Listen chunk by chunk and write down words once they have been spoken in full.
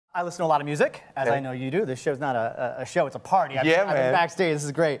I listen to a lot of music, as I know you do. This show's not a show, it's a party. I've man. been backstage, this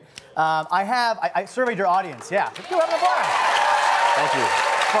is great. I surveyed your audience, yeah. You're having a blast. Thank you.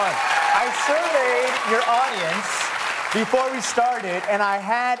 Fun. I surveyed your audience before we started, and I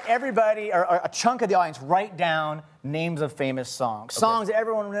had everybody, or a chunk of the audience, write down names of famous songs. Songs that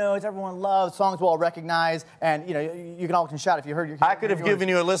everyone knows, everyone loves, songs we'll all recognize, and you know, you can all shout if you heard your. I could have given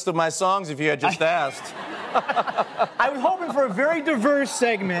you a list of my songs if you had just asked. I was hoping for a very diverse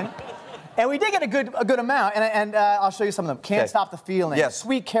segment, and we did get a good amount, and I'll show you some of them. Can't Stop the Feeling. Yes.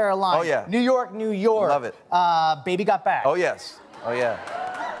 Sweet Caroline. Oh, yeah. New York, New York. Love it. Baby Got Back. Oh, yes. Oh, yeah.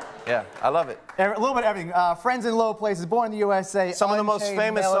 Yeah, I love it. A little bit of everything. Friends in Low Places, Born in the USA. Some of the most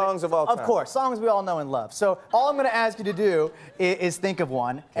famous songs of all time. Of course, songs we all know and love. So all I'm going to ask you to do is think of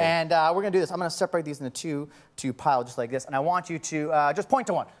one, and we're going to do this. I'm going to separate these into two piles just like this, and I want you to just point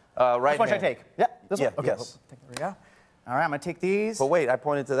to one. Right Which one should I take? Yeah, this one? Okay, yes. there we go. All right, I'm going to take these. But wait, I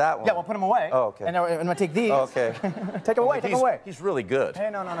pointed to that one. Yeah, we'll put them away. Oh, okay. And then I'm going to take these. Oh, okay. Take them away, take them away. He's really good. Hey,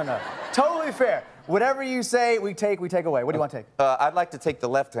 no. Totally fair. Whatever you say, we take away. What do you want to take? I'd like to take the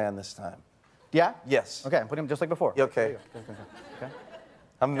left hand this time. Yeah? Yes. Okay, put him just like before. Okay. Okay.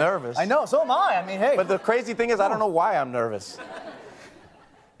 I'm nervous. I know, so am I. I mean, hey. But the crazy thing is, I don't know why I'm nervous.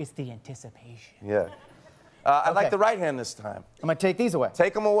 It's the anticipation. Yeah. I'd like the right hand this time. I'm going to take these away.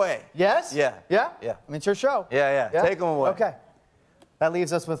 Take them away. Yes? Yeah. Yeah? Yeah. I mean, it's your show. Yeah. Take them away. Okay. That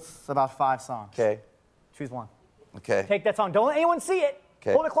leaves us with about 5 songs. Okay. Choose one. Okay. Take that song. Don't let anyone see it.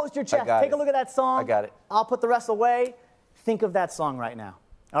 Okay. Hold it close to your chest. Take a look at that song. I got it. I'll put the rest away. Think of that song right now.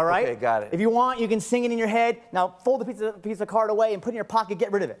 All right? Okay, got it. If you want, you can sing it in your head. Now, fold the piece of card away and put it in your pocket.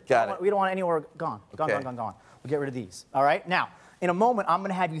 Get rid of it. Got it. We don't want it anywhere gone. Gone. We'll get rid of these. All right? Now, in a moment, I'm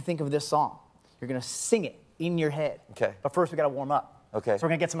going to have you think of this song. You're going to sing it in your head. Okay. But first, we got to warm up. Okay. So we're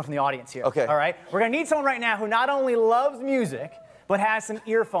going to get someone from the audience here. Okay. All right? We're going to need someone right now who not only loves music, but has some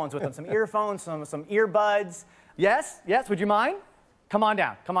earphones with them. Some earphones, some earbuds. Yes? Yes? Would you mind? Come on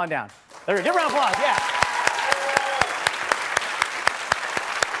down. Come on down. There we go. Give a round of applause. Yeah.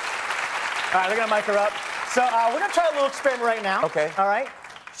 All right, they're going to mic her up. So we're going to try a little experiment right now. Okay. All right?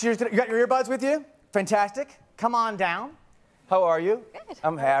 So you got your earbuds with you? Fantastic. Come on down. How are you? Good.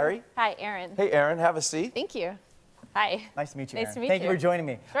 I'm Harry. Hi, Aaron. Hey, Aaron, have a seat. Thank you. Hi. Nice to meet you, Nice Aaron. to meet Thank you. you for joining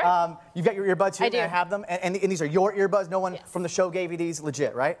me. Sure. You've got your earbuds here. I do. May I have them? And these are your earbuds? No one from the show gave you these?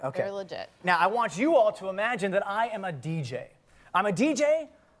 Legit, right? Okay. They're legit. Now, I want you all to imagine that I am a DJ. I'm a DJ.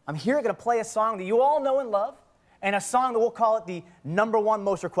 I'm here going to play a song that you all know and love, and a song that we'll call it the #1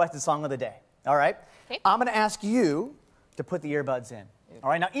 most requested song of the day. All right? Okay. I'm going to ask you to put the earbuds in. All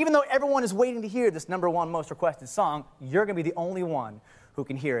right? Now, even though everyone is waiting to hear this #1 most requested song, you're going to be the only one who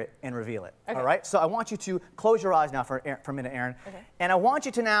can hear it and reveal it. Okay. All right? So I want you to close your eyes now for a minute, Aaron. Okay. And I want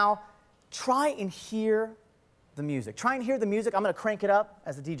you to now try and hear the music. Try and hear the music. I'm going to crank it up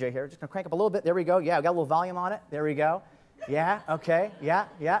as a DJ here. Just going to crank up a little bit. There we go. Yeah, I got a little volume on it. There we go. Yeah, okay. Yeah.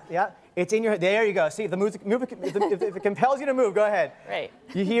 It's in your head. There you go. See, if the music, if it compels you to move, go ahead. Right.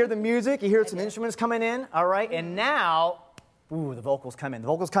 You hear the music. You hear some instruments coming in. All right. And now, ooh, the vocals come in. The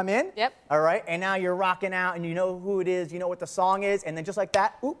vocals come in. Yep. All right. And now you're rocking out, and you know who it is. You know what the song is. And then just like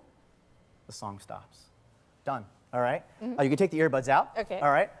that, ooh, the song stops. Done. All right. You can take the earbuds out. Okay.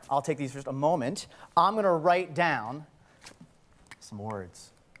 All right. I'll take these for just a moment. I'm going to write down some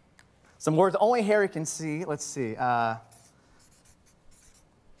words. Some words only Harry can see. Let's see.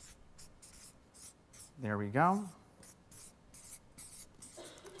 There we go.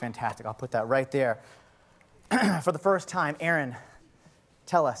 Fantastic. I'll put that right there. For the first time, Aaron,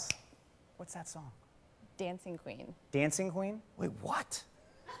 tell us, what's that song? Dancing Queen. Dancing Queen? Wait, what?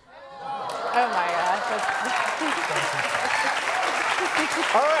 Oh my gosh.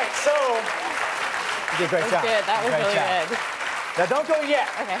 All right, so you did a great job. Good. That was Great really job. good. Now don't go yet,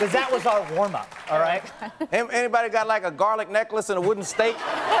 Okay. because that was our warm-up, all right? Anybody got like a garlic necklace and a wooden stake?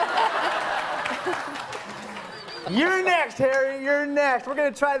 You're next, Harry. You're next. We're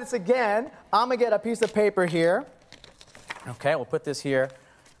going to try this again. I'm going to get a piece of paper here. Okay, we'll put this here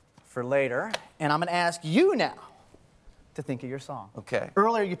for later. And I'm going to ask you now to think of your song. Okay.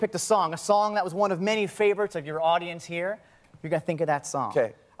 Earlier, you picked a song that was one of many favorites of your audience here. You're going to think of that song.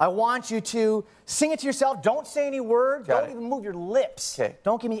 Okay. I want you to sing it to yourself. Don't say any words. Got Don't it. even move your lips. Okay.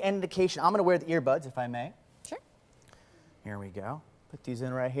 Don't give me any indication. I'm going to wear the earbuds, if I may. Sure. Here we go. Put these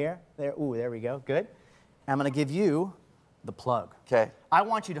in right here. There. Ooh, there we go. Good. I'm going to give you the plug. Okay. I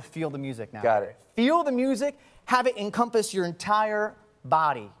want you to feel the music now. Got it. Feel the music. Have it encompass your entire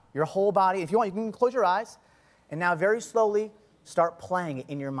body, your whole body. If you want, you can close your eyes. And now very slowly start playing it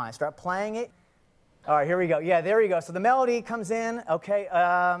in your mind. Start playing it. All right, here we go. Yeah, there you go. So the melody comes in. Okay.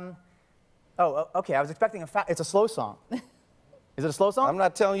 Okay. I was expecting it's a slow song. Is it a slow song? I'm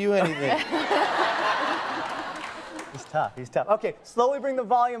not telling you anything. He's tough. He's tough. Okay, slowly bring the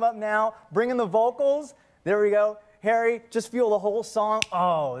volume up now. Bring in the vocals. There we go. Harry, just feel the whole song.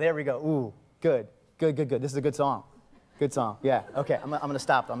 Oh, there we go. Ooh, good. Good, good, good. This is a good song. Good song. Yeah. Okay, I'm gonna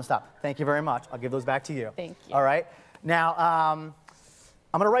stop. I'm gonna stop. Thank you very much. I'll give those back to you. Thank you. All right. Now, I'm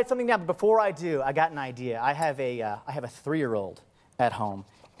gonna write something down, but before I do, I got an idea. I have a 3-year-old at home,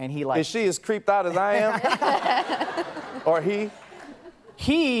 and he likes. Is she as creeped out as I am? Or he?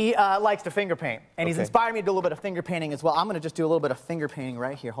 He likes to finger paint, and he's Okay. inspired me to do a little bit of finger painting as well. I'm going to just do a little bit of finger painting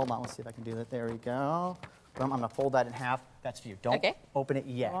right here. Hold on, let's see if I can do that. There we go. Boom, I'm going to fold that in half. That's for you. Don't Okay. open it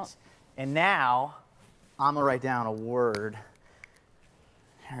yet. Well. And now, I'm going to write down a word.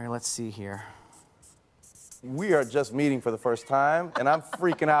 Harry, let's see here. We are just meeting for the first time, and I'm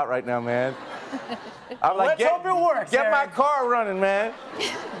freaking out right now, man. I'm like, Let's hope it works, Get my Eric. car running, man.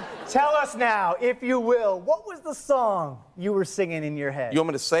 Tell us now, if you will, what was the song you were singing in your head? You want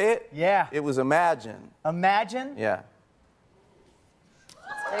me to say it? Yeah. It was Imagine. Imagine? Yeah.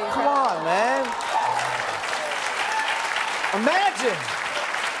 Come on, man. Imagine.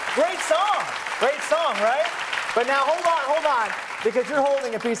 Great song. Great song, right? But now, hold on, because you're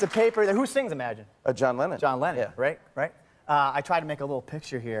holding a piece of paper there. Who sings Imagine? John Lennon. John Lennon, Yeah. right? Right? I tried to make a little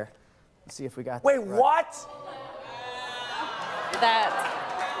picture here. Let's see if we got Wait, that right. what? That.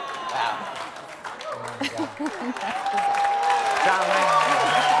 John Lennon.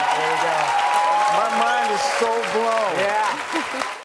 There you go. My mind is so blown. Yeah.